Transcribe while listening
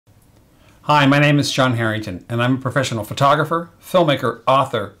Hi, my name is John Harrington, and I'm a professional photographer, filmmaker,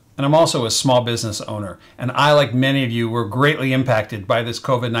 author, and I'm also a small business owner. And I, like many of you, were greatly impacted by this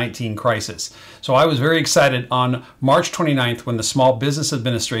COVID-19 crisis. So I was very excited on March 29th when the Small Business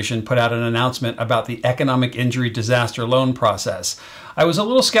Administration put out an announcement about the Economic Injury Disaster Loan process. I was a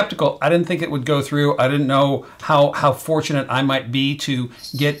little skeptical. I didn't think it would go through. I didn't know how fortunate I might be to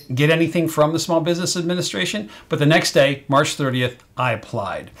get anything from the Small Business Administration. But the next day, March 30th, I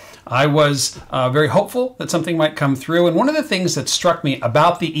applied. I was very hopeful that something might come through. And one of the things that struck me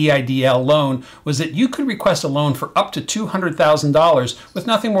about the EIDL loan was that you could request a loan for up to $200,000 with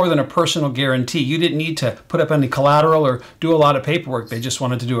nothing more than a personal guarantee. You didn't need to put up any collateral or do a lot of paperwork. They just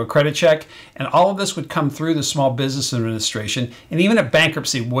wanted to do a credit check. And all of this would come through the Small Business Administration. And even a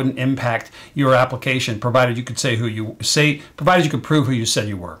bankruptcy wouldn't impact your application, provided you could provided you could prove who you said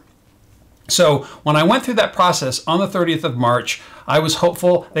you were. So when I went through that process on the 30th of March, I was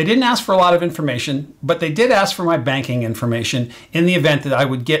hopeful. They didn't ask for a lot of information, but they did ask for my banking information in the event that I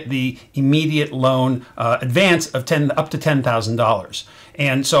would get the immediate loan advance of up to $10,000.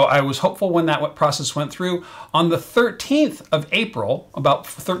 And so I was hopeful when that process went through. On the 13th of April, about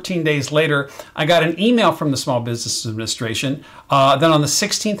 13 days later, I got an email from the Small Business Administration. Then on the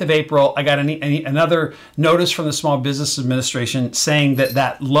 16th of April, I got another notice from the Small Business Administration saying that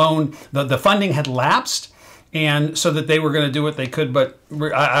that loan, the funding had lapsed, and so that they were going to do what they could, but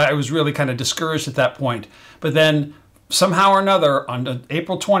I was really kind of discouraged at that point. But then somehow or another, on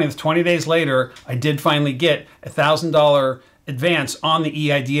April 20th, 20 days later, I did finally get a $1,000 advance on the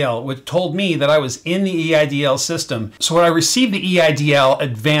EIDL, which told me that I was in the EIDL system. So when I received the EIDL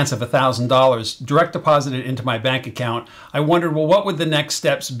advance of $1,000 direct deposited into my bank account, I wondered, well, what would the next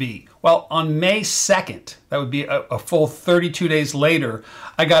steps be? Well, on May 2nd, that would be a full 32 days later,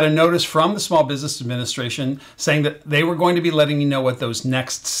 I got a notice from the Small Business Administration saying that they were going to be letting me know what those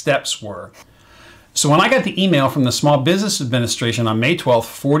next steps were. So when I got the email from the Small Business Administration on May 12th,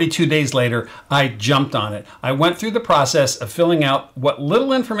 42 days later, I jumped on it. I went through the process of filling out what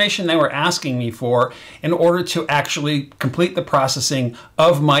little information they were asking me for in order to actually complete the processing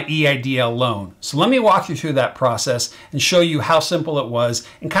of my EIDL loan. So let me walk you through that process and show you how simple it was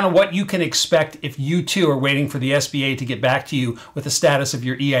and kind of what you can expect if you too are waiting for the SBA to get back to you with the status of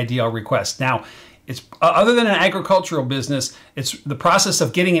your EIDL request. Now, it's other than an agricultural business, it's the process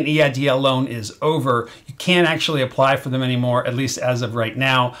of getting an EIDL loan is over. You can't actually apply for them anymore, at least as of right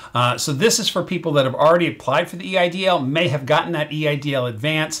now. So this is for people that have already applied for the EIDL, may have gotten that EIDL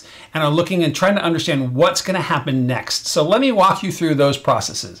advance, and are looking and trying to understand what's going to happen next. So let me walk you through those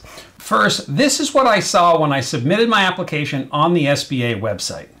processes. First, this is what I saw when I submitted my application on the SBA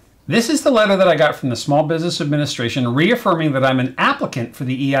website. This is the letter that I got from the Small Business Administration reaffirming that I'm an applicant for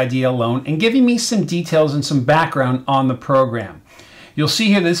the EIDL loan and giving me some details and some background on the program. You'll see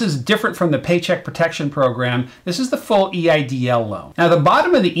here this is different from the Paycheck Protection Program. This is the full EIDL loan. Now the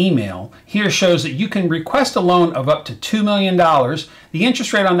bottom of the email here shows that you can request a loan of up to $2 million. The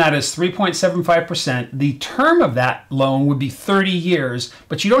interest rate on that is 3.75%. The term of that loan would be 30 years,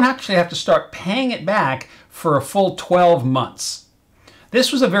 but you don't actually have to start paying it back for a full 12 months.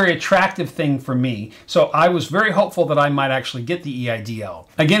 This was a very attractive thing for me, so I was very hopeful that I might actually get the EIDL.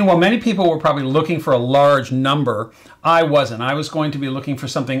 Again, while many people were probably looking for a large number, I wasn't. I was going to be looking for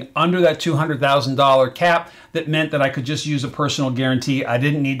something under that $200,000 cap that meant that I could just use a personal guarantee. I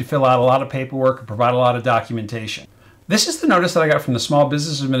didn't need to fill out a lot of paperwork or provide a lot of documentation. This is the notice that I got from the Small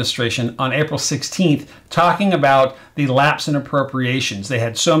Business Administration on April 16th talking about the lapse in appropriations. They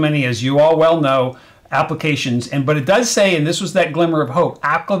had so many, as you all well know, applications, but it does say, and this was that glimmer of hope,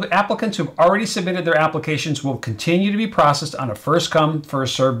 applicants who have already submitted their applications will continue to be processed on a first-come,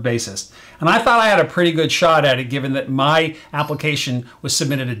 first-served basis. And I thought I had a pretty good shot at it, given that my application was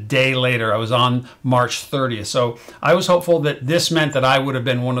submitted a day later. I was on March 30th. So I was hopeful that this meant that I would have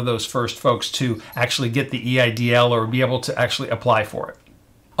been one of those first folks to actually get the EIDL or be able to actually apply for it.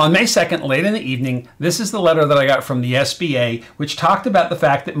 On May 2nd, late in the evening, this is the letter that I got from the SBA, which talked about the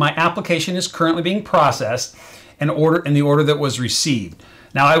fact that my application is currently being processed in the order that was received.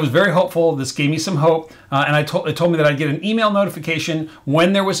 Now, I was very hopeful. This gave me some hope, and it told me that I'd get an email notification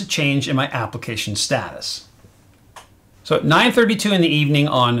when there was a change in my application status. So at 9:32 in the evening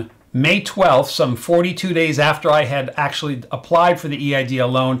on May 12th, some 42 days after I had actually applied for the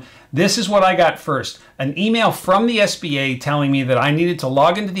EIDL loan, this is what I got first. An email from the SBA telling me that I needed to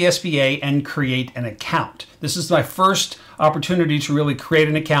log into the SBA and create an account. This is my first opportunity to really create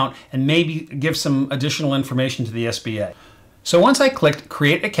an account and maybe give some additional information to the SBA. So once I clicked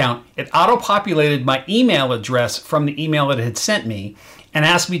Create Account, it auto-populated my email address from the email that it had sent me and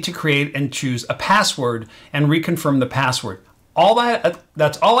asked me to create and choose a password and reconfirm the password.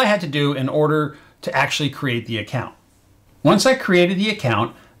 That's all I had to do in order to actually create the account. Once I created the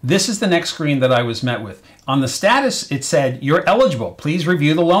account, this is the next screen that I was met with. On the status, it said, "You're eligible. Please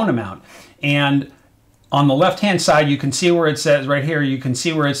review the loan amount." And on the left-hand side, you can see where it says, right here, you can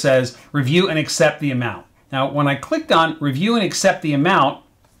see where it says, "Review and accept the amount." Now, when I clicked on "Review and accept the amount,"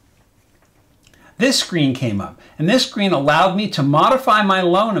 this screen came up. And this screen allowed me to modify my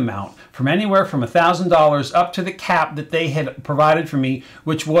loan amount from anywhere from $1,000 up to the cap that they had provided for me,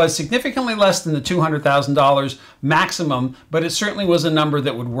 which was significantly less than the $200,000 maximum, but it certainly was a number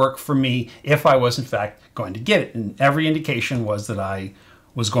that would work for me if I was in fact going to get it. And every indication was that I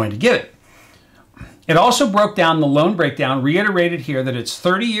was going to get it. It also broke down the loan breakdown, reiterated here that it's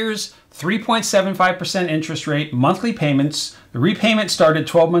 30 years, 3.75% interest rate, monthly payments. The repayment started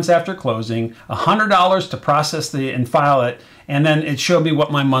 12 months after closing, $100 to process and file it, and then it showed me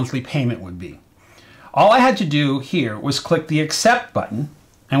what my monthly payment would be. All I had to do here was click the accept button,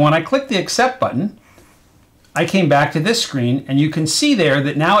 and when I clicked the accept button, I came back to this screen, and you can see there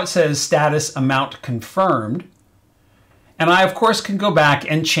that now it says status amount confirmed. And I, of course, can go back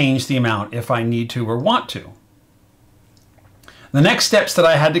and change the amount if I need to or want to. The next steps that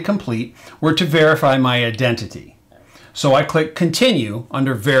I had to complete were to verify my identity. So I clicked Continue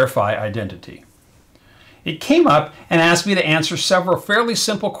under Verify Identity. It came up and asked me to answer several fairly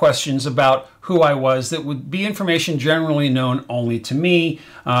simple questions about who I was that would be information generally known only to me,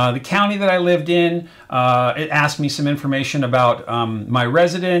 the county that I lived in. It asked me some information about my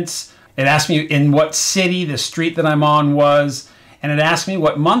residence. It asked me in what city the street that I'm on was, and it asked me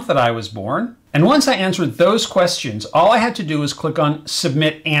what month that I was born. And once I answered those questions, all I had to do was click on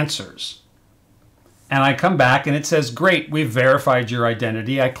Submit Answers. And I come back and it says, "Great, we've verified your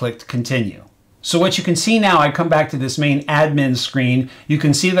identity." I clicked Continue. So what you can see now, I come back to this main admin screen. You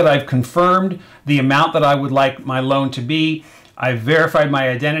can see that I've confirmed the amount that I would like my loan to be. I've verified my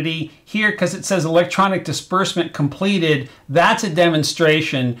identity here because it says electronic disbursement completed. That's a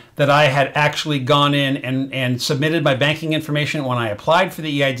demonstration that I had actually gone in and submitted my banking information when I applied for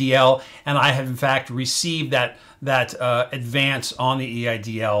the EIDL, and I have in fact received that advance on the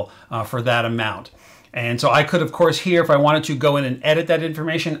EIDL for that amount. And so I could, of course, here, if I wanted to go in and edit that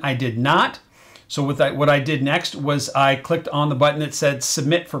information, I did not. So what I did next was I clicked on the button that said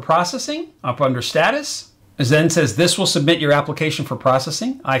Submit for Processing up under Status. It then says, "This will submit your application for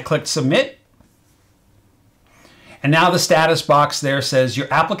processing." I clicked Submit. And now the status box there says your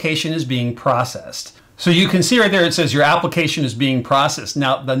application is being processed. So you can see right there it says your application is being processed.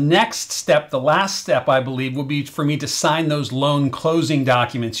 Now the next step, the last step I believe, will be for me to sign those loan closing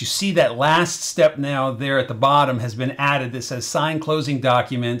documents. You see that last step now there at the bottom has been added that says Sign Closing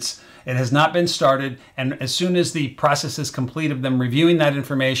Documents. It has not been started, and as soon as the process is complete of them reviewing that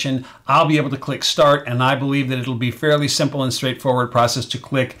information, I'll be able to click Start, and I believe that it'll be fairly simple and straightforward process to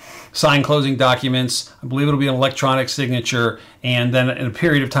click Sign Closing Documents. I believe it'll be an electronic signature, and then in a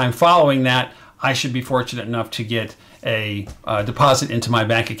period of time following that, I should be fortunate enough to get a deposit into my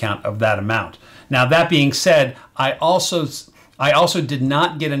bank account of that amount. Now, that being said, I also did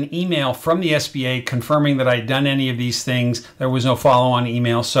not get an email from the SBA confirming that I'd done any of these things. There was no follow-on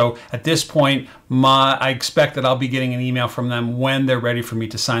email. So at this point, I expect that I'll be getting an email from them when they're ready for me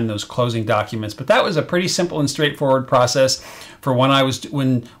to sign those closing documents. But that was a pretty simple and straightforward process for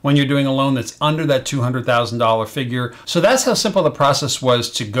when you're doing a loan that's under that $200,000 figure. So that's how simple the process was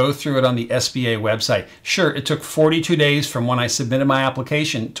to go through it on the SBA website. Sure, it took 42 days from when I submitted my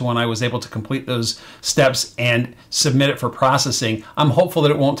application to when I was able to complete those steps and submit it for processing. I'm hopeful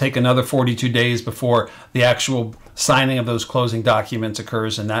that it won't take another 42 days before the actual signing of those closing documents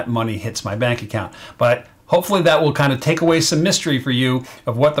occurs and that money hits my bank account. But hopefully that will kind of take away some mystery for you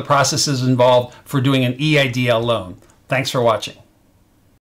of what the process is involved for doing an EIDL loan. Thanks for watching.